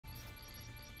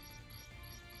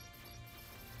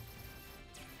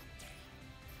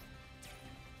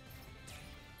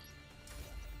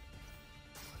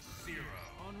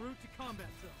combat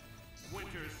zone.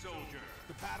 Winter Soldier.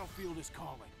 The battlefield is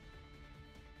calling.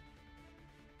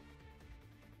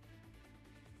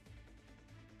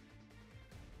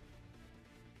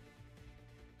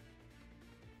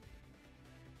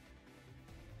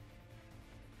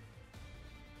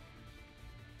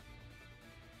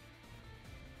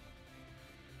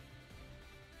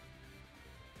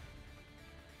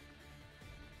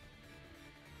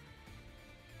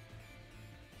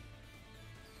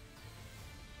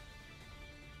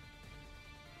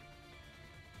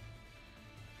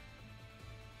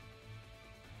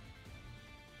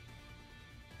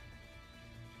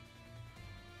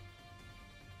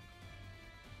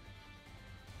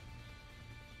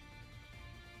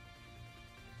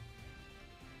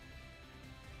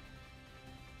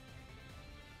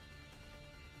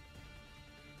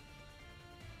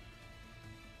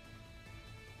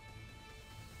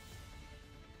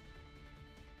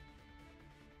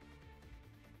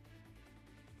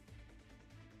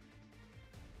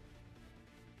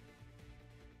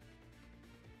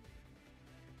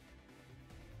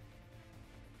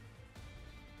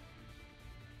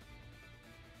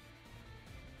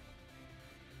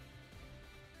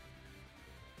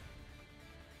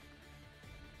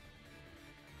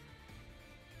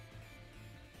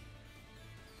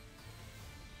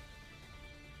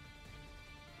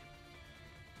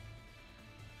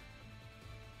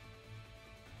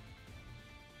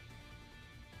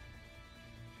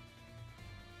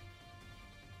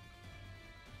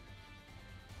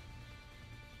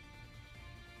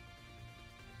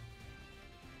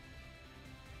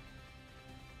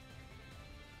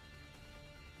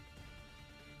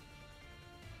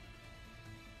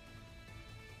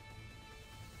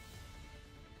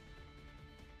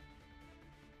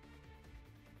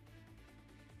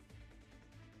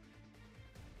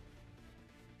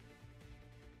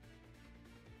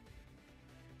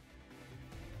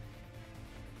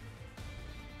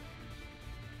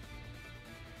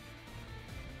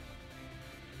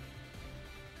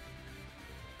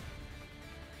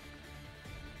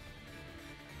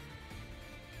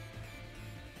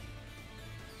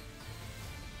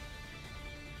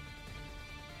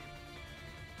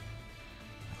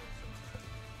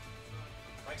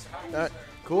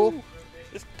 Cool.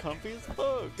 It's comfy as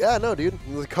fuck. Yeah, no, dude.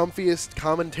 The comfiest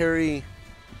commentary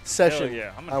session Hell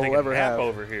yeah. I'm I gonna will take a ever nap have.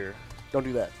 over here. Don't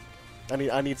do that.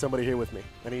 I need somebody here with me.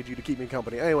 I need you to keep me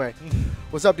company. Anyway,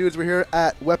 what's up, dudes? We're here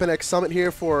at Weapon X Summit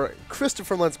here for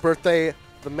Christopher Lent's birthday.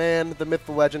 The man, the myth,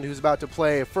 the legend, who's about to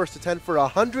play first to 10 for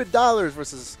 $100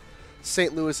 versus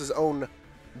St. Louis's own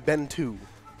Ben2.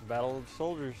 Battle of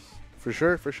Soldiers. For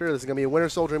sure, for sure. This is going to be a Winter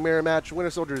Soldier mirror match.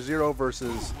 Winter Soldier 0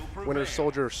 versus Winter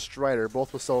Soldier Strider,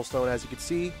 both with Soulstone, as you can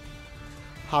see.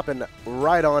 Hopping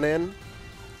right on in.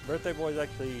 Birthday Boy's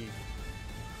actually,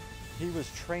 he was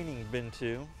training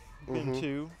Ben2.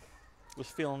 Ben2 was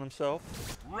feeling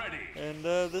himself. Ready. And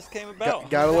this came about.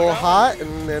 Got a little hot,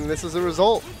 and this is the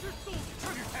result.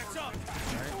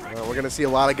 We're going to see a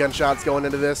lot of gunshots going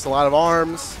into this, a lot of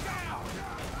arms.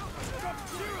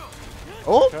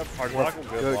 Oh, Hard block.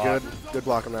 good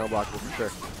block on that blockable for sure.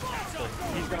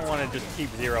 So he's going to want to just keep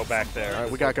Zero back there. All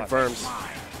right, we got confirms. All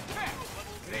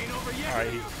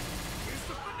right.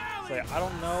 So I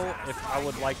don't know if I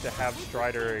would like to have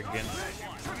Strider against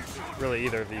really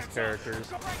either of these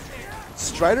characters.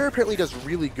 Strider apparently does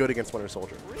really good against Winter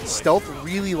Soldier. Stealth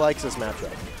really likes this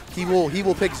matchup. He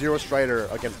will pick Zero Strider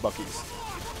against Bucky's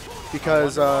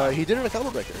because he did it in a combo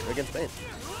breaker against Bane.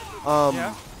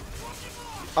 Yeah.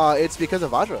 It's because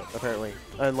of Vajra apparently,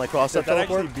 and like cross up Does that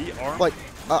teleport. actually beat Arm? Like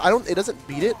it doesn't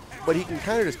beat it, but he can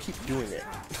kind of just keep doing it.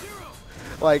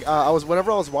 Like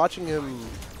whenever I was watching him,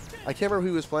 I can't remember who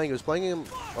he was playing. He was playing him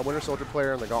a Winter Soldier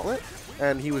player in the Gauntlet,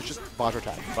 and he was just Vajra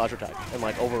tag, and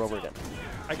like over and over again.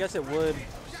 I guess it would.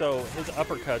 So his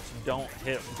uppercuts don't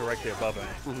hit directly above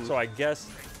him. So I guess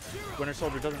Winter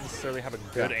Soldier doesn't necessarily have a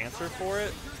good answer for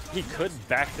it. He could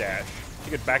backdash. He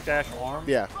could backdash Arm.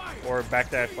 Yeah. Or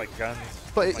backdash like guns.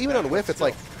 But like even that. on whiff, it's Still,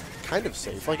 like kind of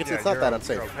safe. Like it's not you're- that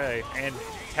unsafe. you're okay, and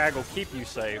tag will keep you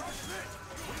safe.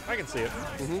 I can see it.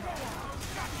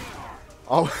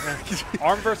 Oh,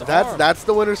 Arm versus arm. that's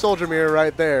the Winter Soldier mirror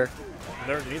right there.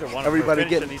 They're neither one. Everybody of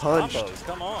them are getting finishing punched. these combos.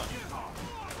 Come on.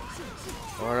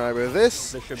 All right, but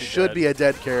this should be a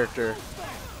dead character.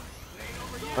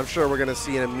 I'm sure we're going to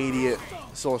see an immediate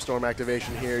Soulstorm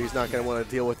activation here. He's not going to want to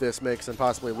deal with this mix and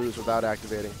possibly lose without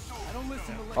activating.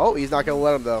 Oh, he's not going to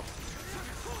let him, though.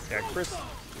 Yeah, Chris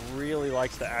really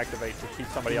likes to activate to keep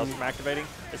somebody else from activating,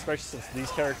 especially since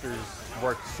these characters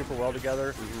work super well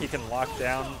together. He can lock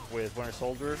down with Winter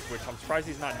Soldier, which I'm surprised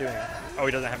he's not doing. Oh,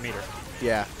 he doesn't have meter.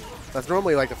 Yeah, that's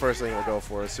normally like the first thing he'll go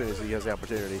for as soon as he has the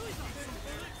opportunity.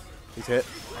 He's hit.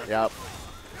 Yep.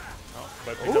 Oh,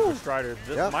 but picked up the Strider.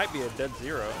 This Yep. might be a dead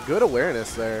zero. Good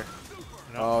awareness there.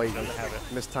 No, Oh, he doesn't have it.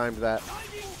 mistimed that.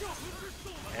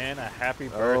 And a happy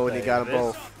birthday. Oh, and he got them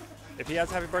both. If he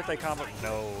has a happy birthday combo,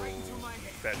 no.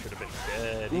 That should have been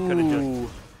dead. He could have just. Ooh.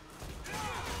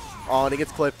 Oh, and he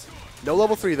gets clipped. No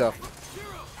level 3, though.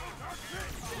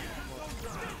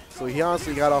 So he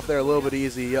honestly got off there a little bit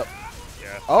easy. Yep.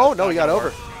 Yeah. Oh, no, he got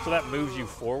over. So that moves you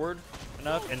forward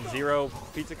enough, and zero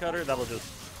pizza cutter, that'll just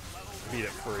beat it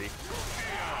free.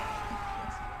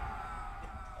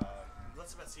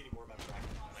 Less about seating, more about bracket.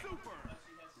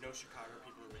 No Chicago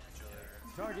people with each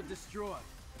other. Target destroyed.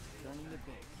 Turning the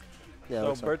big.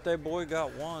 Yeah, So birthday boy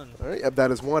got one. all right, yep,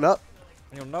 that is 1 up.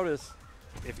 And you'll notice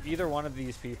if either one of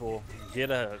these people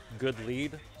get a good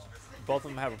lead, both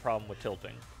of them have a problem with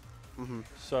tilting.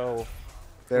 So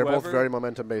They're both whoever- very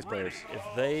momentum-based players. if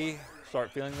they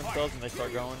start feeling themselves and they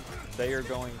start going, they are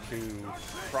going to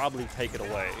probably take it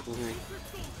away.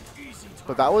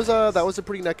 But that was a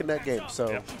pretty neck-and-neck game.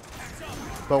 So, Yep.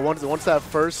 but once that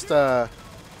first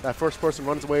person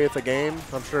runs away with the game,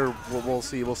 I'm sure we'll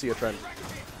see a trend.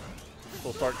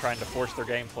 Will start trying to force their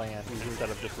game plan instead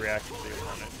of just reacting to the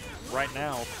opponent. Right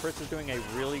now, Chris is doing a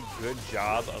really good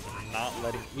job of not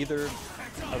letting either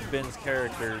of Ben's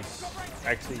characters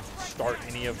actually start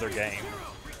any of their game.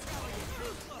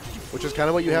 Which is kind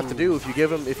of what you have to do. If you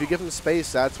give them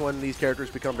space, that's when these characters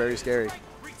become very scary.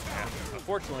 Yeah.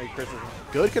 Unfortunately, Chris is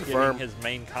Good confirm. getting his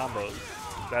main combos.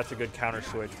 That's a good counter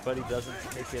switch, but he doesn't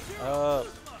pick it up.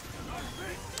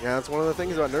 Yeah, that's one of the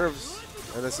things about nerves.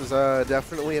 And this is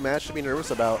definitely a match to be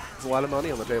nervous about. There's a lot of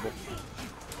money on the table.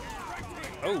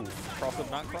 Oh, cross up,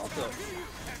 not cross up.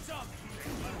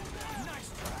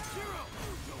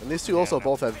 And these two also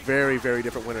both have very, very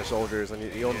different Winter Soldiers,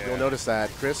 and you'll notice that.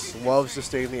 Chris loves to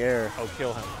stay in the air. Oh,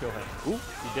 kill him, kill him. Ooh.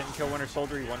 He didn't kill Winter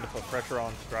Soldier. He wanted to put pressure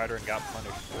on Strider and got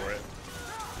punished for it.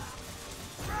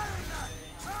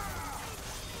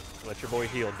 Let your boy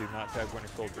heal. Do not tag Winter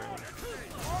Soldier in.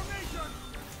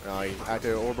 He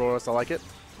acted Ouroboros. I like it.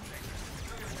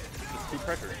 Just keep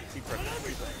pressure. Keep pressure.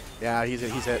 Keep pressure. Yeah, he's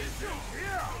hit.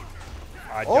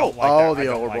 I don't like that. I the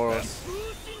don't like Ouroboros.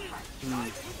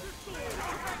 that.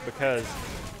 Because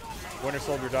Winter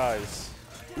Soldier dies.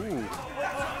 Ooh.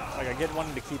 Like, I get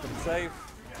wanting to keep him safe.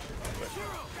 But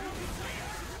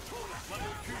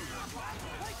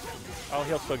oh,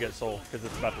 he'll still get soul because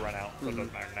it's about to run out. So it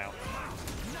doesn't matter now.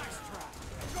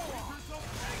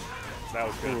 That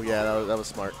was good. Ooh, yeah, that was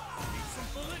smart.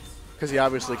 Because he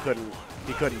obviously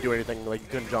couldn't do anything. Like, he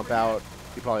couldn't jump out.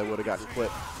 He probably would have gotten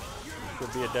clipped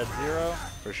Could be a dead zero.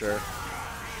 for sure.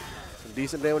 Some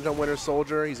decent damage on Winter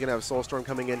Soldier. He's gonna have Soulstorm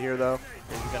coming in here though.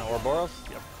 Is he gonna Ouroboros?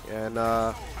 Yep. And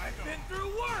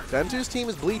Ben2's team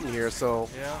is bleeding here, so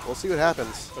Yeah. we'll see what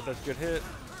happens. But that's a good hit.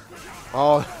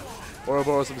 Oh,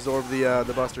 Ouroboros absorbed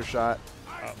the Buster shot.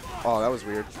 Oh, that was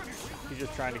weird. He's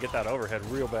just trying to get that overhead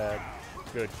real bad.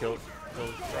 Good. Kill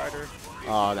Strider.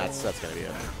 Oh, that's gonna be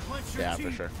it. Yeah,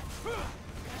 for sure.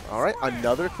 All right,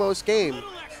 another close game.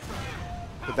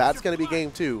 But that's gonna be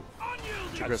game 2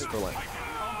 to Christopher Lane.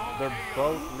 They're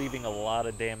both leaving a lot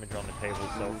of damage on the table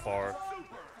so far.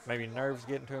 Maybe nerves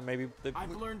getting to him. Maybe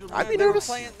I've learned to I'd be they were nervous.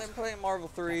 they're playing Marvel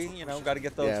 3. You know, got to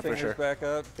get those Yeah, for fingers sure. back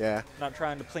up. Yeah, Not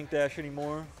trying to plink dash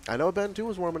anymore. I know Ben2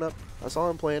 was warming up. I saw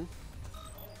him playing.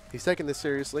 He's taking this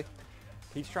seriously.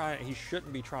 He's trying. He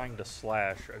shouldn't be trying to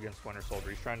slash against Winter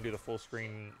Soldier. He's trying to do the full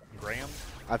screen Graham.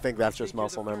 I think that's just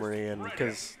muscle memory, and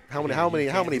because how many can't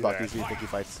do Buckies that. do you think he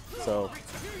fights? So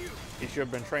He should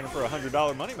have been training for a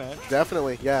 $100 money match.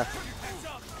 definitely, yeah.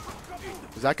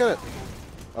 Is that gonna?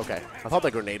 Okay, I thought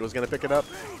that grenade was gonna pick it up.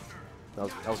 I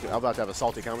was about to have a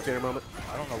salty commentator moment.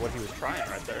 I don't know what he was trying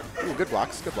right there. Ooh, good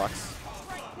blocks, good blocks.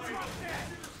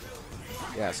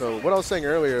 Yeah, so what I was saying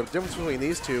earlier, the difference between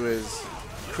these two is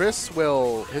Chris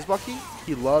will, his Bucky,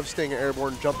 he loves staying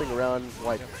airborne, jumping around,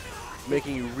 like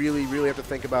making you really, really have to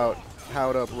think about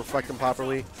how to reflect them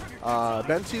properly.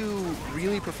 Ben2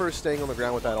 really prefers staying on the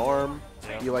ground with that arm.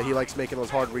 Yeah. He likes making those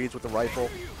hard reads with the rifle.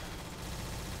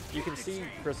 You can see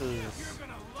Chris's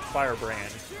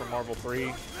firebrand from Marvel 3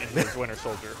 in his Winter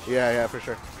Soldier. Yeah, for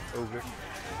sure.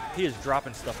 He is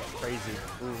dropping stuff like crazy.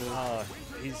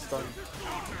 He's starting.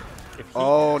 If he,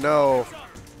 Oh no,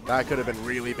 that could have been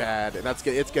really bad, and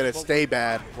it's gonna stay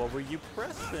bad. What were you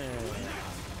pressing?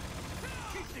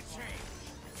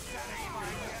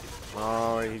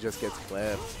 Oh, he just gets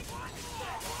clipped.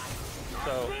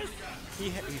 So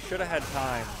he should have had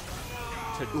time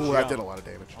to Ooh, jump that did a lot of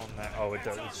damage. on that. Oh, it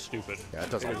does. It's stupid. Yeah, it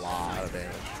does a is- lot of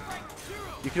damage.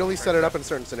 You can only set it up in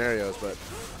certain scenarios, but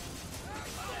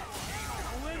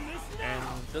And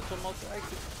this one most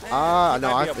likely. no,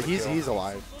 he might be able to he's kill. he's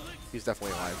alive. He's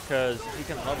definitely alive. Because he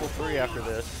can level 3 after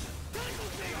this.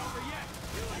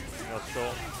 No,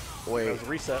 still. Wait. That was a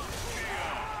reset.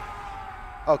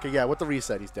 Okay, yeah, with the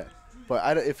reset, he's dead.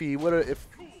 But if he would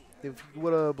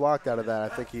have blocked out of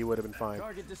that, I think he would have been fine.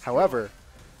 However,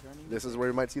 this is where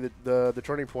you might see the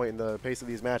turning point in the pace of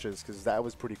these matches, because that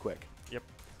was pretty quick. Yep.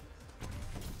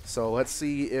 So let's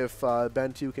see if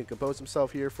Ben2 can compose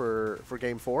himself here for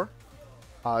Game 4.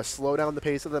 Slow down the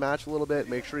pace of the match a little bit.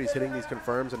 Make sure he's hitting these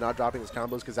confirms and not dropping his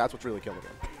combos, because that's what's really killing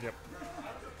him. Yep.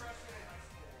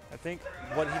 I think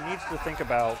what he needs to think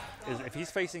about is if he's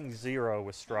facing Zero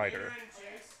with Strider,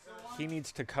 he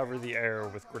needs to cover the air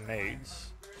with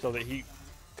grenades so that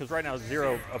because right now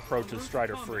Zero approaches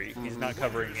Strider free. He's not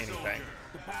covering anything.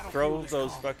 Throw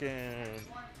those fucking...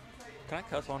 Can I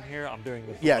cuss on here? I'm doing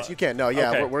this. Yes, you can. No,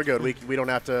 yeah, okay. we're good. We don't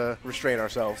have to restrain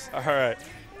ourselves. All right.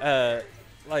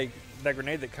 Like that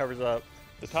grenade that covers up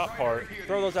the top part,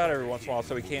 throw those out every once in a while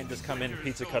so he can't just come in and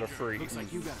pizza cutter free. Looks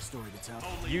like you got a story to tell.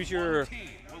 Use your...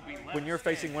 When you're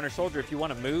facing Winter Soldier, if you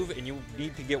want to move and you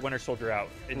need to get Winter Soldier out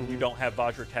and you don't have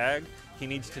Vajra tag, he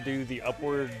needs to do the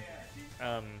upward,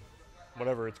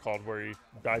 whatever it's called, where you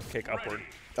dive kick upward.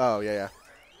 Oh, yeah.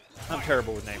 I'm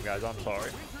terrible with name, guys. I'm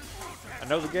sorry. I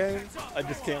know the game. I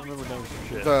just can't remember names and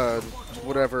shit. The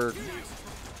whatever.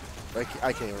 I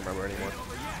can't even remember anymore.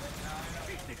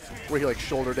 Where he like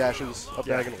shoulder dashes up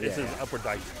diagonal. This is upward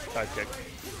dive kick.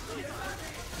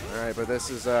 All right, but this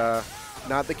is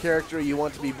not the character you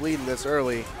want to be bleeding this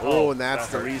early. Oh, Oh, and that's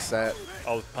that the hurt. reset.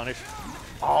 Oh, punish.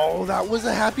 Oh, that was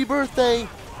a happy birthday.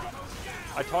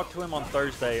 I talked to him on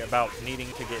Thursday about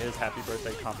needing to get his happy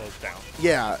birthday combos down.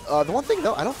 Yeah, the one thing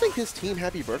though, I don't think his team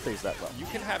happy birthdays that well. You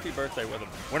can happy birthday with him.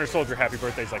 Winter Soldier happy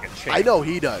birthday is like a chain. I know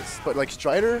he does, but like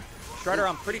Strider. Strider,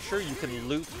 I'm pretty sure you can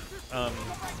loop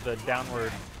the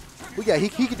downward. Well, yeah, he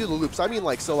could do the loops. I mean,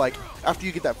 like, so like after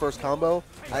you get that first combo,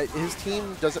 his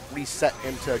team doesn't reset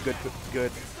into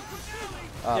good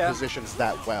positions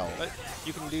that well. But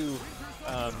you can do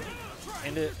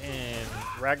end it in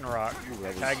Ragnarok,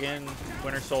 tag in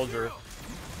Winter Soldier,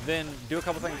 then do a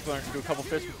couple things. Do a couple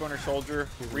fists with Winter Soldier,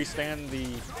 restand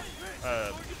the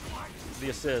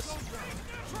assist,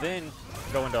 then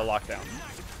go into a lockdown.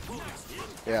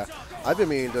 Yeah, I've been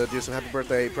meaning to do some happy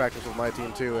birthday practice with my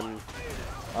team too, and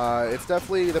it's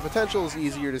definitely the potential is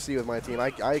easier to see with my team.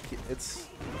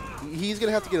 He's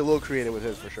gonna have to get a little creative with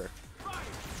his for sure.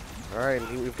 All right,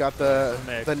 we've got the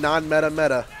non-meta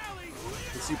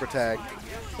the super tag.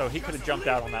 So he could have jumped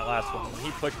out on that last one. When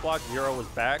he push blocked, Zero was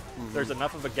back. There's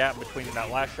enough of a gap between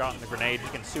that last shot and the grenade. He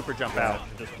can super jump out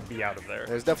and just be out of there.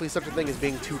 There's definitely such a thing as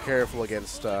being too careful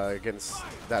against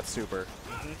that super.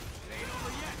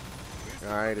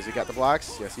 All right, has he got the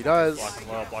blocks? Yes, he does. Blocking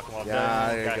well. Yeah,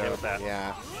 there you got go. hit with that.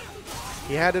 Yeah.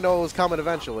 He had to know it was coming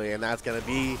eventually, and that's going to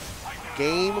be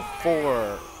Game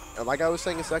 4. And like I was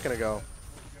saying a second ago,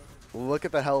 look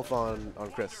at the health on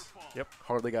Chris. Yep.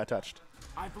 Hardly got touched.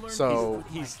 So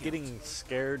He's getting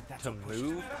scared to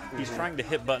move. He's trying to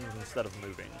hit buttons instead of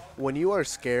moving. when you are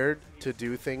scared to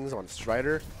do things on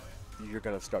Strider, you're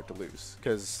going to start to lose,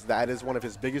 because that is one of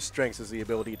his biggest strengths, is the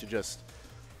ability to just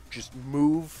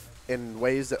move in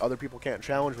ways that other people can't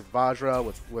challenge. With Vajra,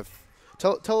 with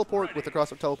teleport, with the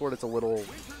cross-up teleport, it's a little,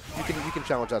 you can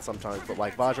challenge that sometimes, but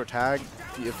like Vajra tag,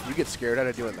 if you get scared out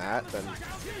of doing that, then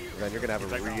you're gonna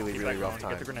have a really rough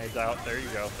time. Get the grenades out. There you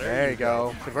go. There you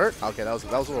go. Convert. Okay, that was a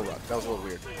little rough. That was a little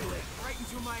weird.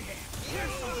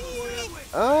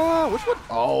 Which one?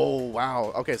 Oh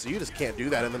wow. Okay, so you just can't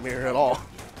do that in the mirror at all.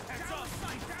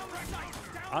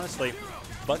 Honestly,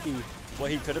 Bucky, what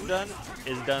he could have done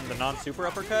is done the non-super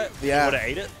uppercut. Yeah. He would have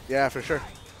ate it. Yeah, for sure.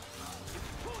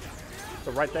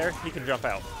 So right there, he can jump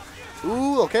out.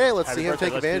 Ooh, okay. Let's Happy see him birthday,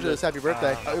 take let's do advantage of this. this happy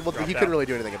birthday. Well, Dropped he couldn't out. really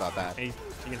do anything about that. And you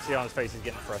can see on his face he's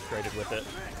getting frustrated with it.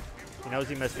 He knows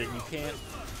he missed it. You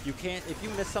can't. If you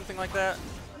miss something like that,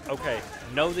 okay,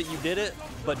 know that you did it,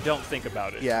 but don't think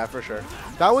about it. Yeah, for sure.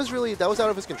 That was out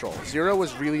of his control. Zero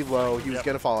was really low. He was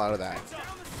gonna fall out of that.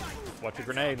 Watch your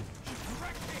grenade.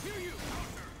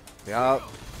 Yep.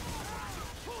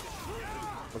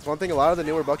 That's one thing a lot of the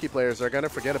newer Bucky players are gonna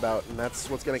forget about, and that's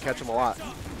what's gonna catch them a lot.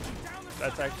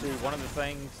 That's actually one of the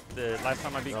things the last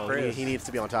time I beat Oh, Chris. he needs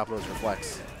to be on top of those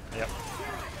reflex. Yep.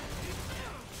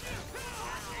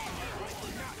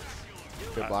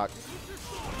 Good block.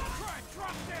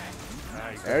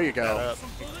 Nice. There you That go.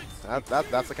 up.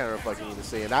 That's the kind of reflex you need to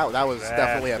see, and that was That's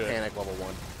definitely a good. panic level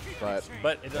 1.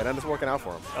 But It it ended up working out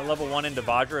for him. a level 1 into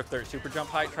Vajra, if they're at super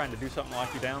jump height, trying to do something to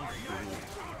lock you down.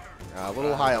 A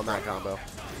little high on that combo.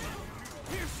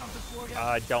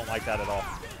 I don't like that at all.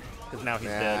 Because now he's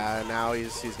dead. Yeah, now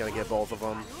he's gonna get both of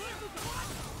them.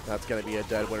 That's gonna be a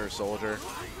dead Winter Soldier.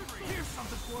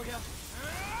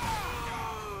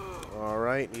 All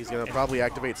right, he's gonna probably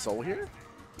activate Soul here,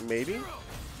 maybe.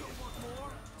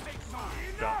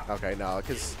 Okay, no,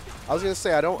 because I was gonna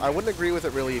say I wouldn't agree with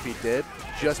it really if he did,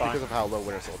 just because of how low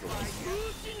Winter Soldier was.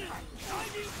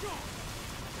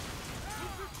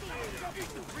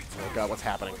 Oh god, what's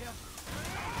happening?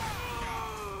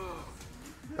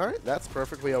 All right, that's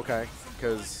perfectly okay,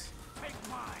 because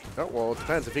oh well, it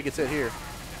depends if he gets hit here.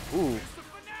 Ooh,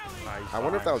 I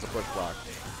wonder if that was a push block.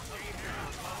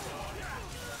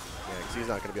 Yeah, because he's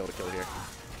not going to be able to kill here.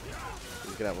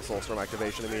 He's going to have a Soulstorm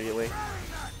activation immediately.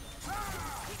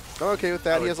 Okay with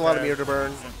that. He has a lot of meter to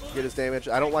burn. Get his damage.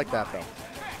 I don't like that, though.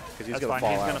 Because he's going to fall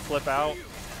out. He's going to flip out.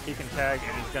 He can tag,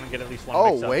 and he's going to get at least one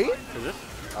mix-up. mix-up. Wait? Is this?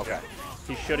 Okay.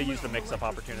 He should have used the mix-up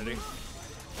opportunity.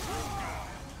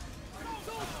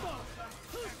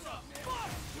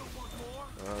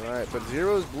 All right, but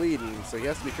Zero's bleeding, so he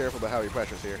has to be careful about how he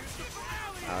pressures here.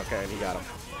 Okay, and he got him.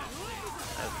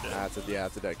 That's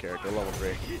a dead character, level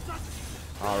 3.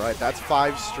 All right, that's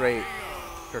 5 straight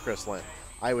for Chris Lynn.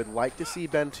 I would like to see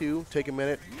Ben2 take a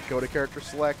minute, go to character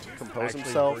select, compose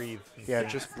himself. Yeah,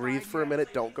 just breathe for a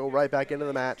minute. Don't go right back into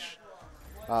the match.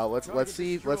 Let's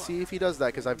see if he does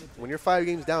that, because when you're 5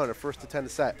 games down in a 1st to 10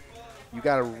 set, you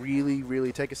got to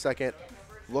really take a second,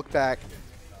 look back,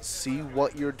 see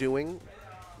what you're doing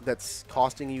that's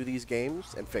costing you these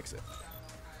games, and fix it.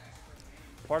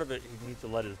 Part of it, he needs to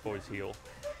let his boys heal.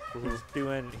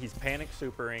 He's panic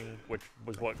supering, which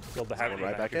was what killed the happy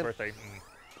birthday.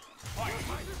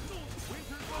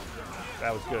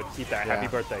 That was good. Keep that happy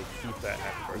birthday. Keep that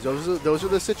happy birthday. Those are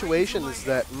the situations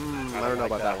that I don't know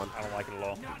about that one. I don't like it at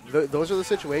all. Those are the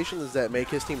situations that make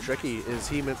his team tricky. His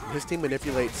team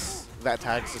manipulates that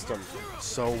tag system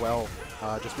so well,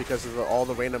 just because of all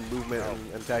the random movement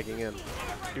and tagging in.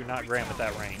 Do not Graham at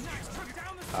that range.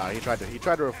 He tried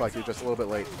to reflect. He was just a little bit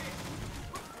late.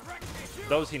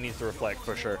 Those he needs to reflect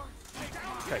for sure.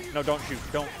 Okay, no, don't shoot.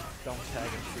 Don't tag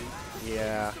and shoot.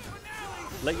 Yeah.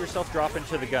 Let yourself drop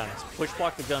into the guns. Push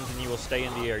block the guns and you will stay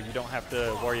in the air. You don't have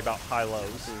to worry about high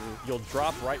lows. You'll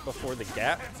drop right before the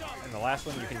gap, and the last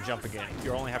one you can jump again.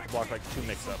 You only have to block like 2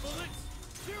 mix-ups.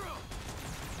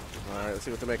 All right, let's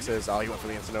see what the mix is. Oh, he went for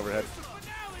the instant overhead.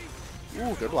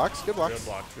 Ooh, good blocks, good blocks.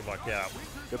 Good block, yeah.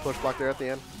 Good push block there at the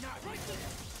end.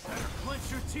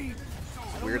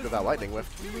 Weird that lightning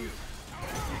whiffed.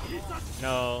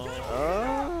 No.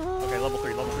 Okay, level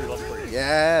 3.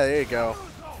 Yeah, there you go.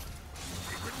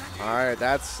 All right,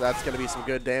 that's going to be some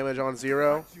good damage on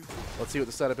Zero. Let's see what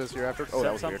the setup is here after. Oh,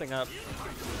 that was something weird. up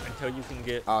until you can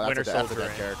get Winter Soldier that's a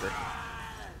dead in. character.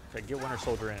 Okay, get Winter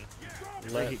Soldier in.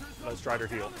 Let Strider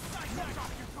heal.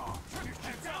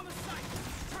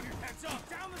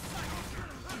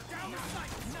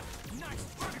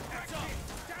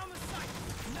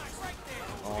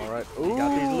 All right. Ooh. He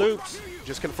got these loops.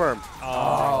 Just confirmed.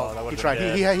 Oh, that he tried.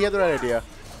 He had the right idea.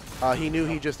 He knew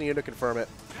he just needed to confirm it.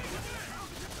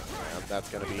 Yeah, that's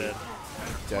going to be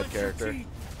dead character.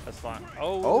 That's fine.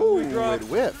 Oh, it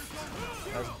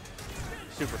whiffed. That's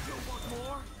super.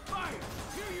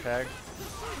 Tag.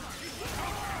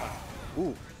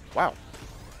 Ooh, wow.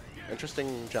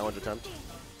 Interesting challenge attempt.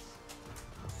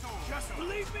 Just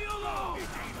leave me alone.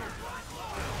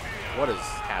 What is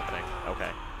happening? Okay.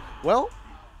 Well,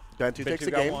 Ben2 takes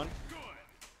the game.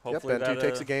 Yep, Ben2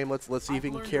 takes the game. Let's see if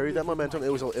he can carry that momentum.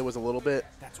 It was a little bit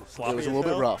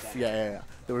rough. Yeah.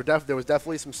 There was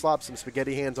definitely some slops, some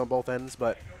spaghetti hands on both ends,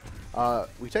 but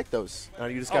we take those.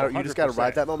 You just gotta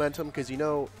ride that momentum, because you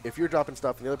know if you're dropping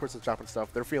stuff and the other person's dropping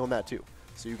stuff, they're feeling that too.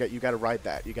 So you got to ride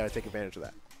that. You got to take advantage of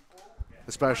that,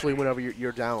 especially whenever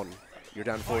you're down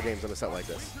 4 games in a set like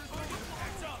this.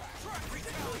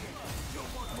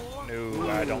 No,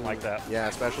 I don't like that. Yeah,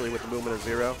 especially with the movement of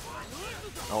Zero.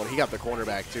 Oh, and he got the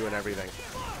cornerback too and everything.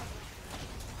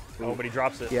 Oh, but he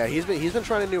drops it. Yeah, he's been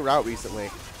trying a new route recently.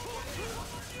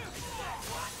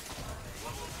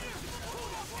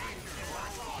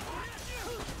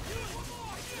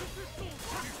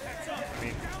 I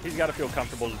mean, he's got to feel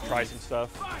comfortable to try some stuff.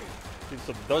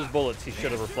 So those bullets he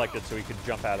should have reflected so he could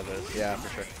jump out of this. Yeah, for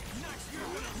sure.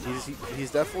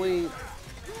 He's definitely.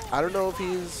 I don't know if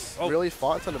he's really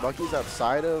fought ton of Buckies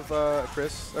outside of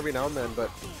Chris every now and then, but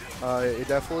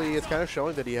it's kind of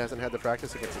showing that he hasn't had the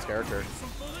practice against his character.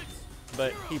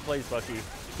 But he plays Bucky.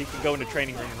 He can go into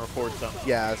training room and record something.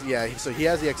 Yeah. So he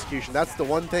has the execution. That's the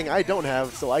one thing I don't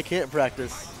have, so I can't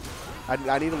practice.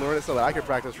 I need to learn it so that I can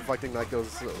practice reflecting like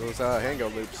those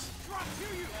handgun loops.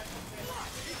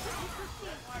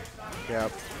 Yeah.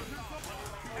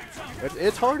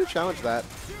 It's hard to challenge that.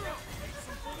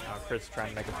 Chris trying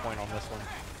to make a point on this one.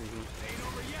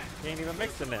 He ain't even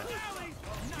mixing it.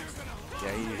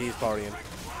 Yeah, he's partying.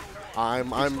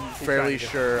 I'm He's fairly trying to get-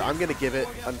 sure. I'm gonna give it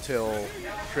until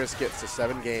Chris gets to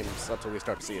 7 games until we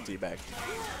start to see a teabag.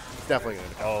 It's definitely gonna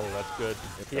come. Oh, that's good.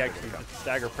 It's He definitely actually gonna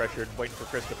stagger pressured, waiting for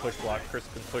Chris to push block. Chris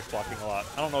has been push blocking a lot.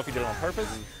 I don't know if he did it on purpose,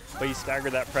 but he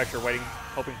staggered that pressure, waiting,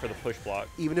 hoping for the push block.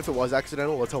 Even if it was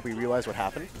accidental, let's hope we realize what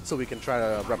happened so we can try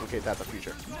to replicate that in the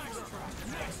future.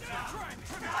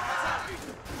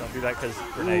 Don't do that because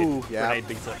grenade. Ooh, yeah. Grenade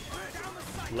beats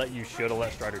it. You should have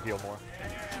let Strider heal more.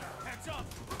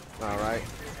 All right.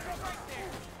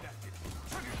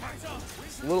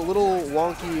 Little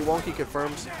wonky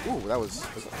confirms. Ooh, is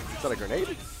that a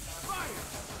grenade?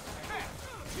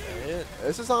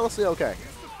 This is honestly okay.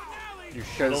 You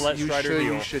should have let Strider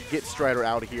heal. You should get Strider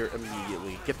out of here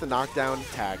immediately. Get the knockdown,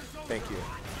 tag. Thank you.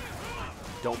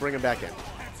 Don't bring him back in.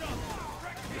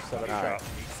 Just set up All right. shop.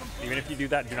 Even if you do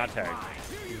that, do not tag.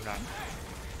 Do not.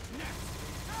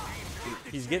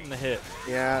 He's getting the hit.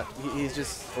 Yeah, he's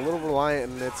just a little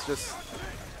reliant, and it's just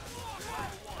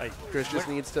Like Chris just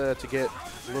needs to get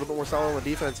a little bit more solid on the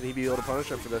defense, and he'd be able to punish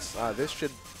him for this. This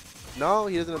should. No,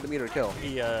 he doesn't have the meter to kill.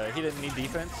 he didn't need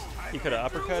defense. He could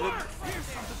have uppercutted.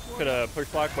 Could have push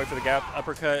block, wait for the gap,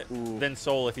 uppercut, Ooh. then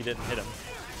soul if he didn't hit him.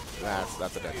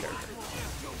 That's a dead character.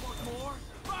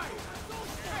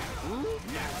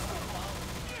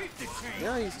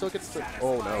 Yeah, he still gets to.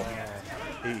 Oh no,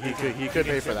 he could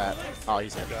pay for that. Oh,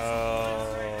 he's hit. Oh.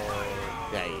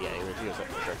 Yeah, he was up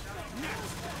for sure.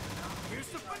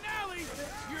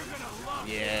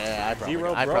 Yeah,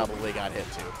 I probably got hit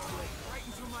too.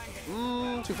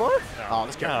 Too far? Oh,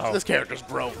 this character's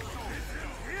broke.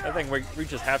 That thing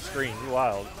reaches half screen. You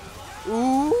wild.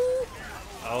 Ooh.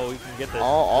 Oh, he can get this.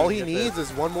 All he can get needs this.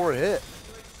 is one more hit.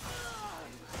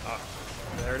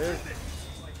 There it is.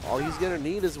 All he's gonna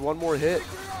need is one more hit.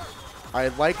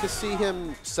 I'd like to see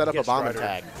him set up a Get bomb Strider.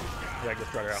 tag. Yeah, get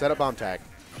Strider out. Set up bomb tag.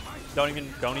 Don't even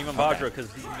Vajra because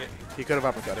He could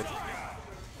have uppercutted.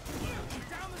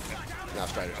 Now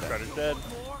Strider's dead. Strider's dead.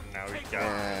 Now he's got.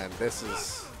 And this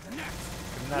is.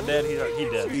 He's not dead. He's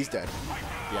dead. He's dead.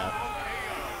 Yeah.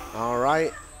 All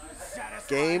right.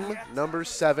 Game number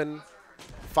 7.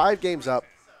 5 games up.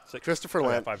 Six. Christopher Oh, yeah,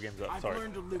 Lent. 5 games up. I've Sorry.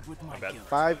 learned to live with my bad. guilt.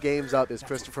 5 games up is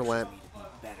Christopher Lent.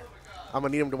 Better. I'm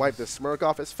going to need him to wipe this smirk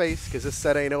off his face because this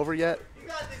set ain't over yet. You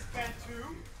got this,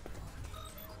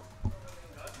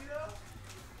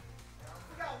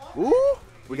 Ben2. Ooh.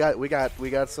 We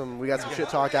got some shit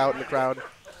talk out in the crowd.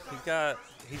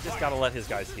 He's just got to let his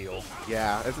guys heal.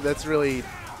 Yeah, that's really.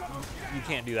 You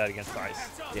can't do that against Ice.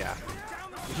 Yeah.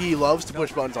 He loves to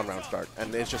push buttons on round start,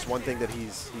 and it's just one thing that he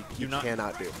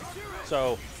cannot do.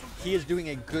 So he is doing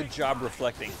a good job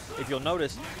reflecting. If you'll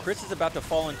notice, Chris is about to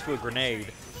fall into a grenade,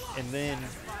 and then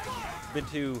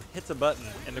Ben2 hits a button,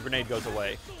 and the grenade goes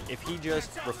away. If he just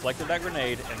reflected that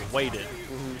grenade and waited,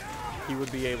 he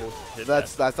would be able to hit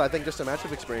That's that. I think just a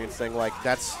matchup experience thing. Like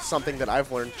that's something that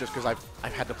I've learned just because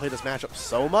I've had to play this matchup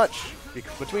so much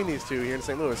between these two here in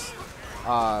St. Louis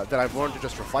that I've learned to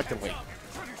just reflect and wait.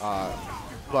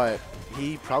 But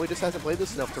he probably just hasn't played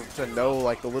this enough to know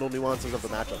like the little nuances of the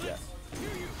matchup yet.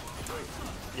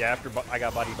 Yeah, after I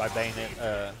got bodied by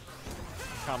Bayonet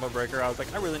combo breaker, I was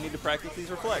like, I really need to practice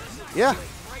these reflects. Yeah.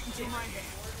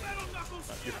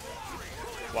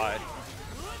 Why?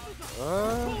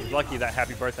 He's lucky that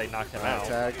happy birthday knocked him out.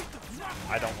 Tag.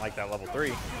 I don't like that level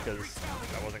 3 because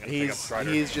I wasn't going to pick up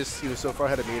Strider. He was so far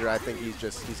ahead of meter. I think he's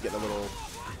getting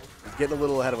a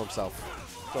little ahead of himself.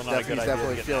 Still not a good He's idea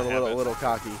definitely to get feeling that a habit, little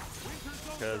cocky,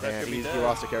 'cause that and could be he dead.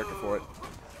 lost a character for it.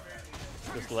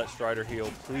 Just let Strider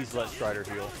heal. Please let Strider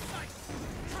heal.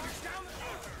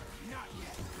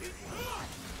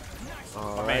 All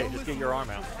Oh, right. man, just get your arm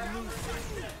out.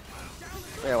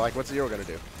 Yeah, like what's the Euro gonna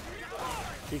do?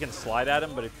 He can slide at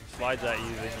him, but if he slides at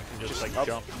you, then you can just like up.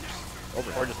 jump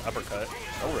Overhead. or just uppercut.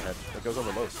 Overhead. That goes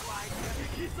over most.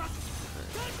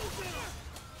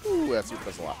 Ooh, that super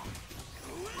does a lot.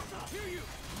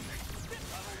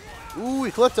 Ooh,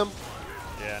 he clipped him.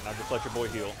 Yeah, now just let your boy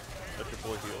heal. Let your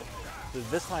boy heal. So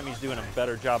this time he's doing a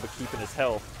better job of keeping his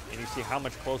health, and you see how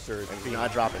much closer it's And being.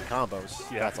 not dropping combos.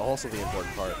 Yeah. That's also the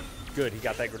important part. Good, he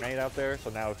got that grenade out there, so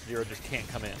now Zero just can't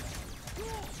come in.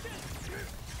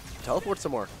 Teleport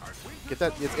some more. Get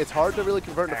that. It's hard to really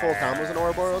convert into full combos in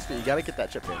Ouroboros, but you gotta get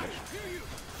that chip damage.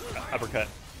 Uppercut.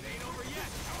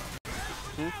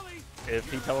 If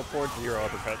he teleports, 0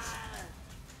 uppercuts.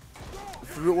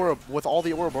 Through with all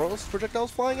the Ouroboros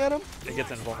projectiles flying at him? It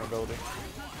gets invulnerability.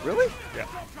 Really? Yeah.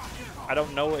 I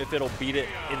don't know if it'll beat it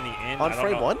in the end. On I don't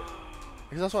frame know. 1?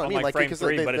 Because that's what I On mean. like Like frame because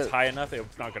 3, but it's high enough,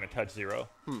 it's not going to touch 0.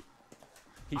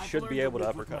 He I've should learned be able to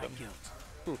live with uppercut my him.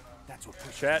 guilt. That's what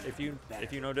pushes Chat, me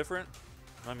if you know different,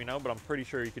 let me know, but I'm pretty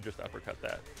sure you could just uppercut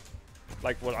that.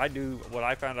 Like what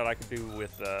I found out I could do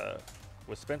with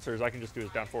Spencer is I can just do his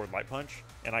down forward light punch,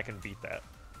 and I can beat that.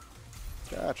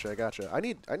 Gotcha, gotcha. I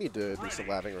need to do some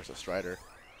labbing versus Strider.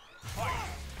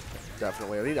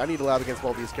 Definitely. I need to lab against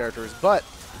both these characters, but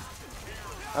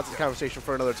that's a conversation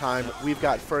for another time. We've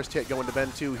got first hit going to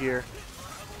Ben2 here.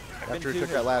 After he took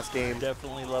that last game.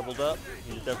 Definitely leveled up.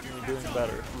 He's definitely doing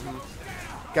better.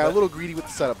 Got a little greedy with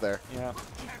the setup there. Yeah.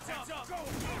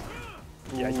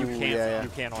 Ooh, Yeah, you can't. yeah. You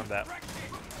can't arm that.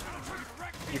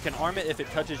 You can arm it if it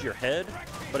touches your head,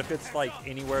 but if it's like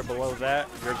anywhere below that,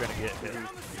 you're gonna get hit.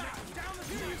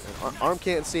 Arm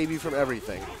can't save you from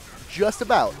everything. Just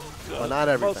about, but not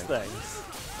everything. Most things.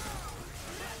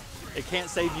 It can't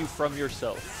save you from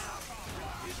yourself.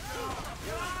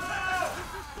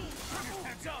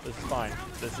 This is fine.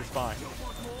 This is fine.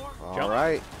 All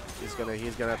right. He's gonna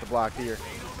have to block here.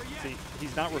 See,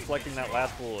 he's not reflecting that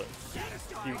last bullet.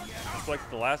 If you reflect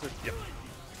the last, yep.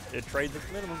 It trades its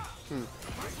minimum.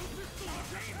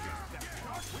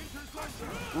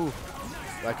 Ooh,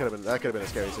 that could have been a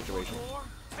scary situation.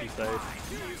 Be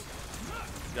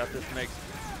safe. Got this mix.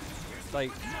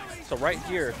 Like, so right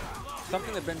here,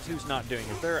 something that Ben2's not doing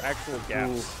is there are actual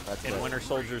gaps in Winter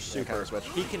Soldier's super.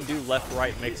 He can do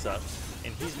left-right mix-ups,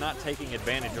 and he's not taking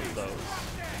advantage of those.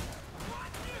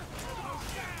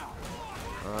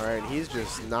 All right, he's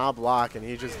just not blocking.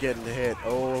 He's just getting hit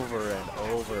over and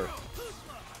over.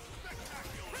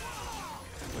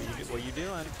 What are you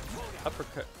doing?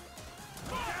 Uppercut.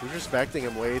 He's respecting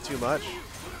him way too much.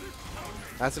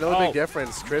 That's another big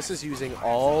difference. Chris is using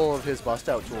all of his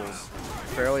bust-out tools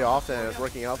fairly often, and it's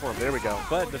working out for him. There we go.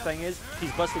 But the thing is,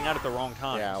 he's busting out at the wrong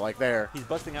time. Yeah, like there. He's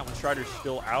busting out when Strider's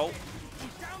still out,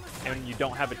 and you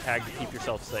don't have a tag to keep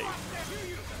yourself safe.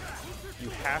 You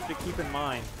have to keep in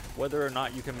mind whether or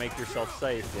not you can make yourself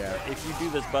safe. Yeah. If you do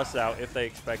this bust out, if they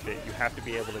expect it, you have to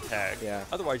be able to tag. Yeah.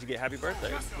 Otherwise, you get happy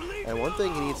birthday. And one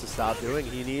thing he needs to stop doing,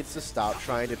 he needs to stop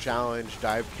trying to challenge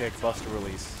dive kick buster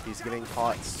release. He's getting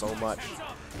caught so much.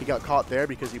 He got caught there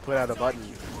because he put out a button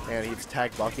and he's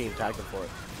tagged Bucky and tagged him for it.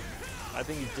 I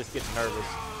think he's just getting nervous.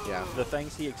 Yeah. The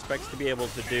things he expects to be able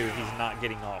to do, he's not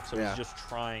getting off. So Yeah. he's just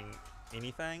trying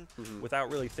anything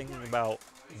without really thinking about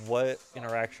what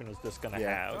interaction is this going to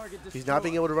have. He's not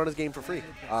being able to run his game for free.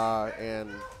 And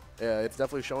it's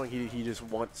definitely showing he just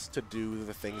wants to do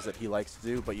the things that he likes to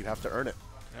do, but you have to earn it.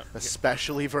 Yep.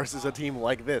 Especially versus a team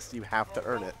like this. You have to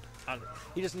earn it.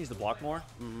 He just needs to block more.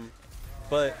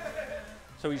 But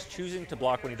so he's choosing to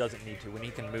block when he doesn't need to, when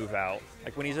he can move out.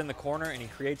 Like when he's in the corner and he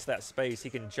creates that space, he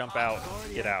can jump out,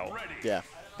 get out. Yeah.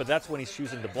 But that's when he's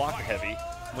choosing to block heavy.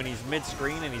 When he's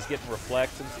mid-screen and he's getting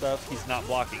reflects and stuff, he's not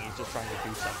blocking. He's just trying to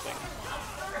do something.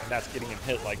 And that's getting him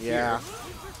hit like here.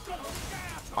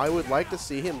 I would like to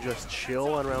see him just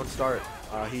chill on round start.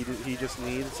 He just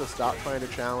needs to stop trying to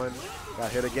challenge.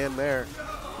 Got hit again there.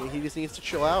 He just needs to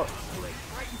chill out.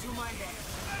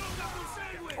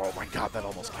 Oh my God, that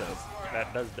almost killed him.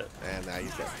 That does it. And now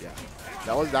he's dead. Yeah,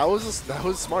 that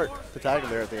was smart to tag him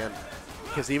there at the end.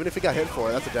 Because even if he got hit for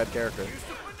it, that's a dead character.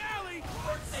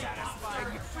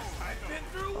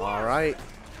 All right.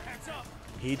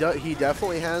 He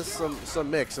definitely has some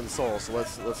mix and soul. So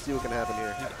let's see what can happen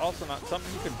here. He's also not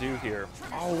something you could do here.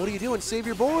 Oh, what are you doing? Save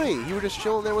your boy. You were just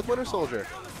chilling there with Winter Soldier.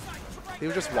 He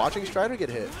was just watching Strider get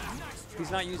hit. He's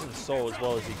not using soul as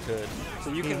well as he could.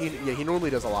 So you can. He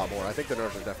normally does a lot more. I think the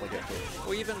nerfs are definitely getting to him.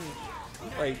 Well, even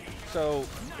like so,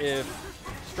 if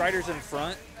Strider's in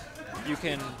front, you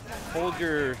can hold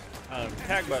your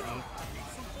tag button,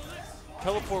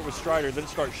 teleport with Strider, then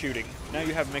start shooting. Now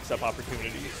you have mix-up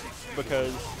opportunities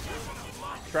because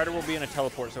Strider will be in a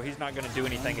teleport, so he's not going to do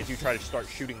anything as you try to start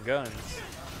shooting guns.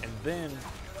 And then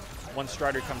once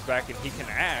Strider comes back and he can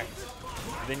act,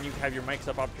 then you have your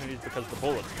mix-up opportunities because the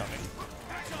bullet's coming.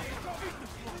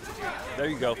 There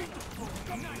you go.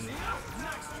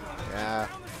 Yeah.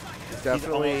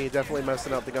 Definitely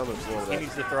messing up the gun loops a little bit. He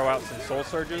needs to throw out some soul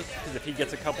surges because if he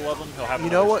gets a couple of them, he'll have. You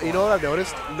know what I've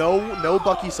noticed? No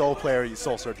Bucky soul player uses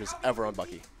soul surges ever on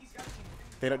Bucky.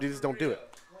 They just don't do it.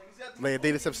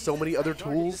 They just have so many other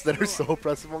tools that are so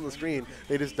oppressive on the screen.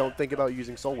 They just don't think about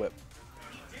using soul whip.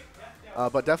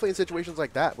 But definitely in situations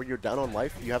like that where you're down on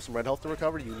life, you have some red health to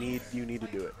recover. You need to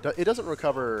do it. It doesn't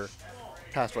recover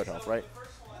past red health, right?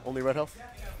 Only red health.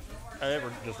 It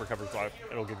just recovers life.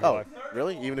 It'll give you life.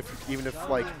 Really? Even if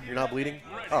like you're not bleeding?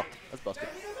 Oh, that's busted.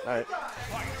 All right.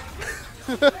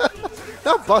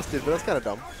 Not busted, but that's kind of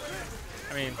dumb.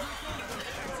 I mean,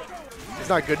 it's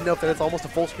not good enough that it's almost a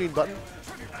full screen button.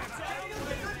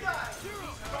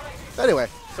 Anyway,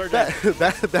 back to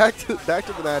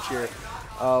the match here.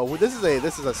 This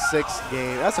is a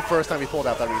 6-game. That's the first time he pulled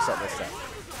out that reset in this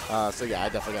set. So yeah, I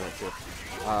definitely got it too.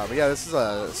 But yeah, this is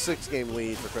a 6-game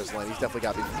lead for Chris Lent. He's definitely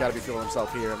got to be feeling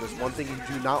himself here. And there's one thing you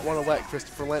do not want to let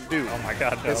Christopher Lent do. Oh my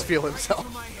God, no. Is feel himself.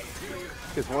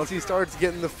 Because once he starts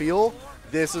getting the feel,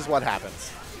 this is what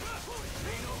happens.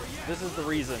 This is the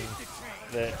reason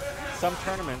that some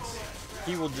tournaments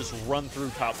he will just run through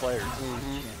top players.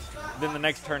 Then the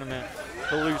next tournament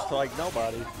he'll lose to like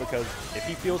nobody because if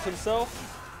he feels himself,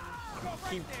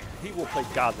 he will play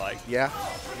godlike. Yeah.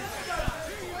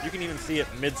 You can even see it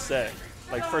mid-set.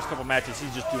 Like first couple matches,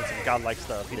 he's just doing some godlike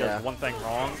stuff. He does one thing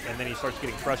wrong, and then he starts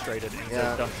getting frustrated and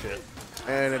does dumb shit.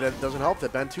 And it doesn't help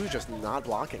that Ben2 is just not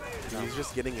blocking. He's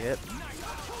just getting hit.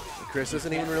 Chris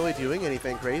isn't even really doing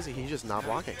anything crazy. He's just not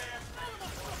blocking.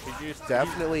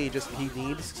 Definitely he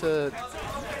needs to.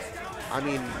 I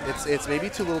mean, it's maybe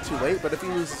too little too late, but if he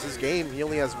loses his game, he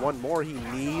only has one more. He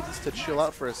needs to chill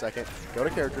out for a second, go to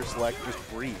character select, just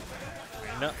breathe.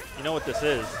 You know what this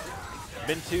is?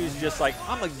 Ben2's just like,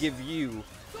 I'm going to give you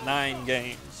 9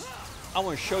 games. I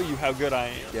want to show you how good I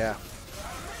am. Yeah.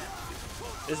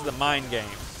 This is the mind game.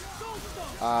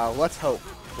 Let's hope.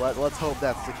 Let's hope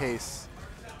that's the case.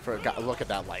 For God, look at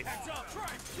that life.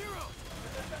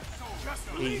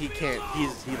 He can't.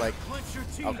 He like.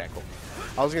 Okay, cool.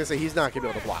 I was gonna say he's not gonna be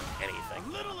able to block anything.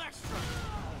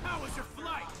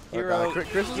 Hero,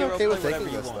 Chris is Hero, okay with play taking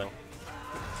whatever this you want.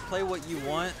 though. Play what you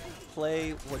want.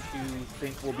 Play what you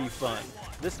think will be fun.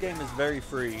 This game is very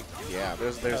free. Yeah,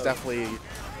 there's definitely.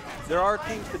 There are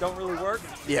teams that don't really work.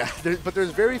 Yeah, but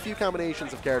there's very few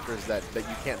combinations of characters that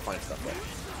you can't find stuff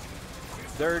with.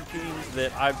 There are teams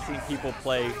that I've seen people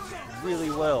play really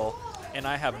well, and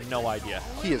I have no idea.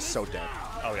 He is so dead.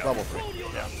 Oh yeah. Level 3.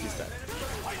 Yeah. He's dead.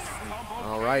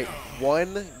 All right,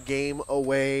 1 game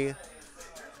away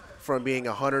from being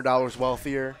 $100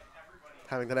 wealthier,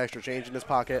 having that extra change in his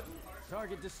pocket.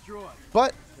 Target destroyed.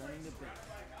 But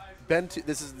Ben2,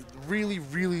 this is really,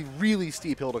 really, really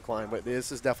steep hill to climb, but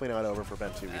this is definitely not over for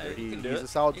Ben2 either. He's a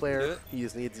solid player. He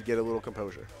just needs to get a little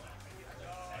composure.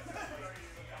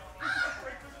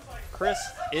 Chris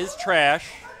is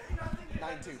trash.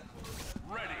 9-2.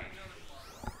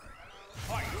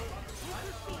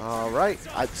 All right,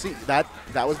 I see that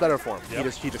was better for him.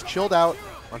 Yep. He just chilled out.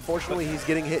 Unfortunately, he's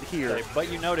getting hit here.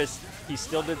 But you notice he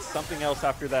still did something else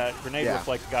after that grenade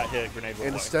reflect got hit. Grenade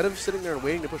reflect. Instead of sitting there and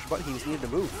waiting to push a button, he just needed to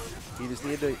move. He just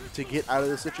needed to get out of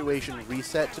the situation,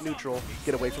 reset to neutral,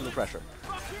 get away from the pressure.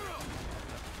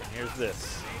 And here's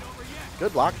this.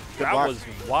 Good block. Good That block. was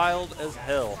wild as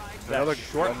hell. Another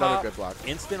short hop, good block.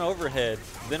 instant overhead,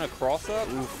 then a cross up.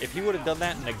 Oof. If he would have done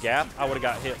that in a gap, I would have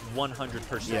got hit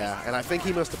 100%. Yeah, and I think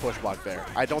he missed the push block there.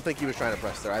 I don't think he was trying to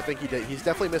press there. I think he did. He's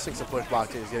definitely missing some push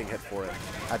blocks and he's getting hit for it.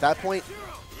 At that point,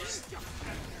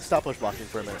 stop push blocking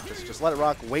for a minute. Just let it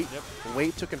rock. Wait,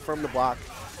 wait to confirm the block.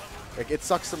 Like, it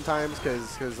sucks sometimes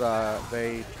because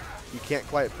you can't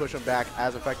quite push them back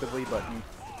as effectively, but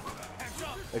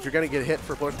if you're gonna get hit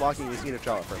for push blocking, you just need to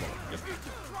chill it for a minute. Yep.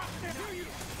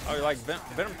 Oh, like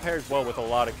Venom pairs well with a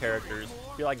lot of characters.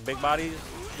 If you like big bodies,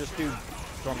 just do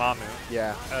Dormammu.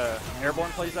 Yeah.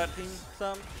 Airborne plays that team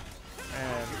some.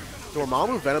 And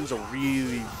Dormammu Venom's a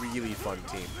really, really fun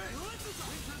team.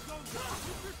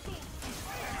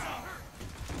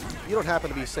 You don't happen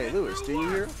to be St. Louis, do you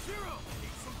here?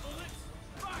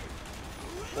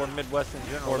 or Midwest in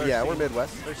general. Or, yeah, we're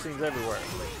Midwest. There's teams everywhere.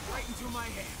 Right into my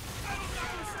head.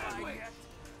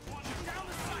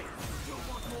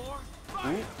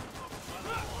 Ooh.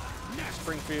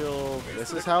 Springfield.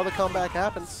 This is how the comeback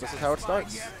happens. This is how it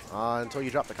starts until you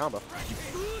drop the combo.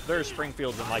 There's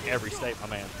Springfields in like every state, my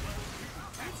man.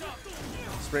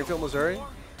 Springfield, Missouri.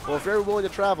 Well, if you're willing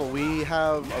to travel, we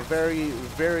have a very,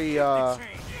 very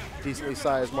decently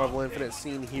sized Marvel Infinite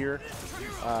scene here.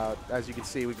 As you can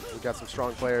see, we've got some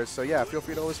strong players. So yeah, feel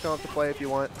free to always come up to play if you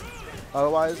want.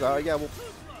 Otherwise, yeah,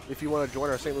 if you want to join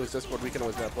our St. Louis Discord, we can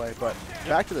always play. But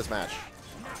back to this match.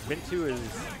 Ben2 is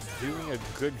doing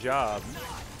a good job.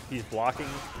 He's blocking.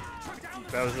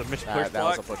 That was a push block,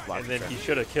 was a push block, and then sure. he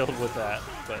should have killed with that.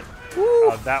 But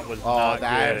that was not good.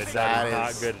 That is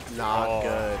not good. Not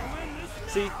good.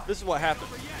 See, this is what happens.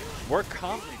 We're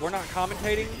not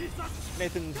commentating.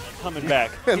 Nathan's coming back.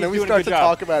 And He's then we doing a start good to job.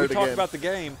 talk about we it talk again. about the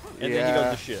game, and then he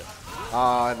goes to shit.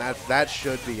 And that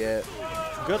should be it.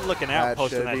 Good looking out That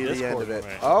posting should that be the Discord. end of it.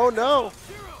 Man. Oh no!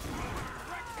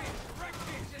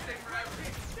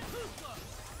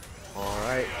 All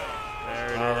right.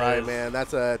 There it All right, is. man.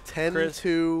 That's a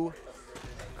 10-2.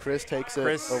 Chris takes it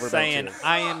Chris over saying, Ben2.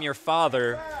 I am your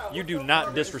father. You do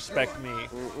not disrespect me.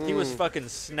 He was fucking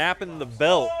snapping the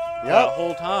belt that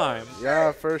whole time.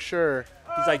 Yeah, for sure.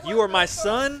 He's like, you are my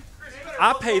son.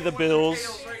 I pay the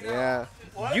bills. Yeah.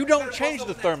 You don't change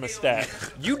the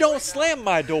thermostat. You don't slam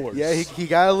my doors. Yeah, he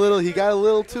got a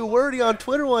little too wordy on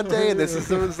Twitter one day, and this is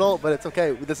the result. But it's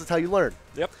okay. This is how you learn.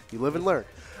 Yep. You live and learn.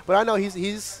 But I know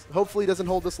he's hopefully doesn't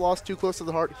hold this loss too close to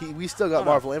the heart. We still got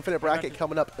Marvel Infinite bracket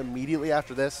coming up immediately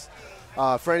after this.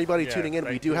 For anybody tuning in,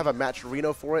 we do have a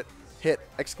Matcherino for it. Hit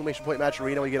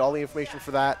 !Matcherino. You get all the information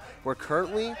for that. We're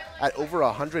currently at over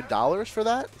 $100 for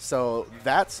that, so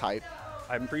that's hype.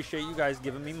 I appreciate you guys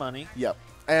giving me money. Yep.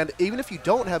 And even if you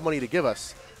don't have money to give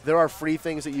us, there are free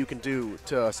things that you can do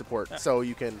to support. Yeah. So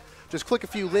you can just click a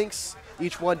few links.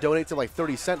 Each one donates to like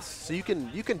 30 cents. So you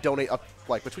can donate up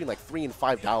like between like $3 and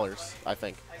 $5, I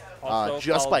think,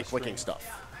 just by clicking stuff.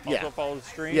 Also follow the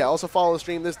stream. Yeah, also follow the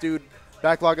stream. This dude,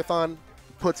 Backlogathon,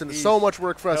 puts in so much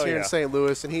work for us here in St.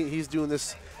 Louis, and he's doing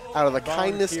this out of the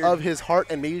kindness of his heart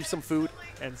and maybe some food.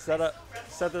 And set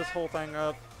this whole thing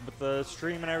up with the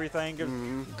stream and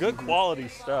everything. Good quality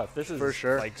stuff. This is for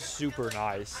sure like super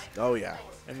nice. Oh yeah.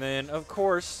 And then of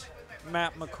course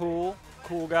Matt McCool,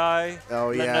 cool guy.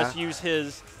 Oh yeah. Letting us use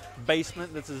his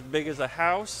basement that's as big as a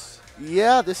house.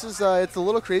 Yeah, this is it's a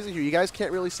little crazy here. You guys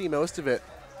can't really see most of it,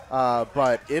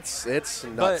 but it's nuts.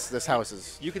 But this house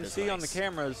is. You can see nice. on the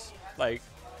cameras like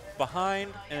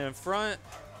behind and in front,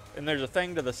 and there's a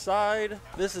thing to the side.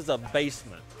 This is a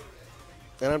basement.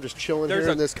 And I'm just chilling here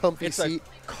in this comfy seat. It's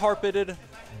a carpeted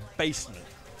basement.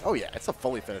 Oh, yeah. It's a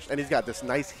fully finished. And he's got this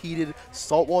nice heated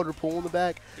saltwater pool in the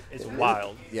back. It's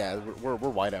wild. Yeah, we're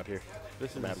white out here.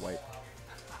 This is mad white.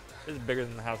 This is bigger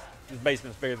than the house. This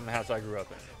basement's bigger than the house I grew up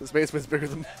in. This basement's bigger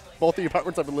than both the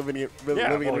apartments I've been living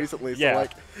in recently. Yeah, so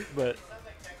like, but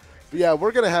yeah,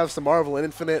 we're going to have some Marvel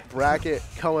Infinite bracket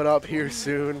coming up here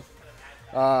soon.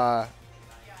 It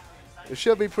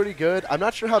should be pretty good. I'm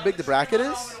not sure how big the bracket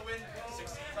is.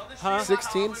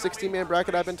 16-man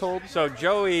bracket, I've been told. So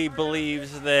Joey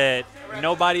believes that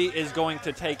nobody is going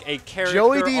to take a character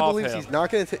Joey D off believes him. he's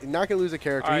not going to lose a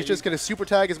character. Right, he's just going to super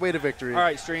tag his way to victory. All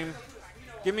right, stream.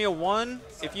 Give me a 1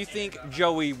 if you think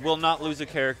Joey will not lose a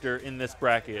character in this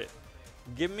bracket.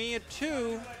 Give me a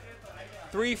 2,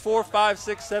 3, 4, 5,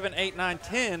 6, 7, 8, 9,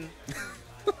 10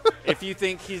 if you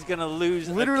think he's going to lose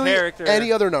a character.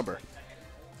 Any other number.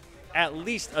 At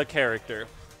least a character.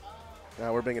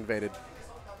 Now we're being invaded.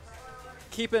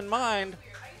 Keep in mind,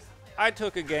 I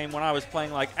took a game when I was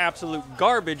playing like absolute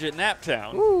garbage at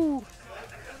Naptown. Woo.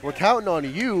 We're counting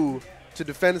on you to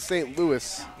defend St.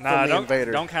 Louis from the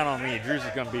invader. Don't count on me. Drews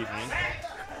is going to beat me.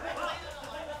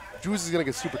 Drews is going to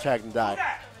get super tagged and die.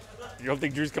 You don't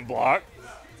think Drews can block?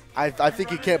 I think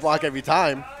he can't block every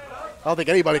time. I don't think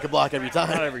anybody can block every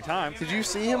time. Not every time. Did you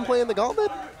see him playing the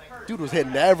gauntlet? Dude was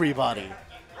hitting everybody.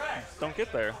 Don't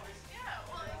get there.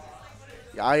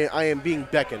 Yeah, I am being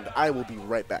beckoned. I will be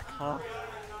right back. Huh?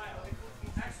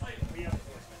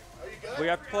 We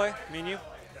have to play? Me and you?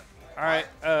 All right.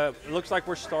 It looks like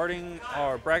we're starting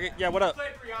our bracket. Yeah, what up?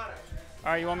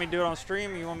 All right, you want me to do it on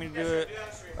stream? You want me to do it?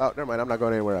 Oh, never mind. I'm not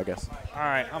going anywhere, I guess. All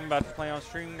right, I'm about to play on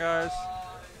stream, guys.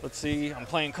 Let's see. I'm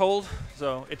playing cold,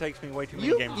 so it takes me way too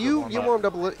many games to warm up. warmed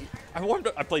up a little. I warmed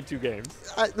up. I played 2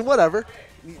 games. Whatever.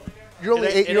 You're only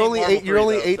eight. You're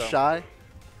only 8 though, shy.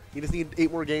 You just need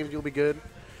 8 more games. You'll be good.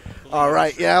 All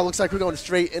right. Yeah, looks like we're going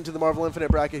straight into the Marvel Infinite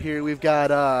bracket here. We've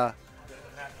got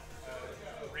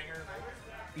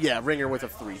Ringer with a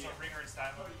 3.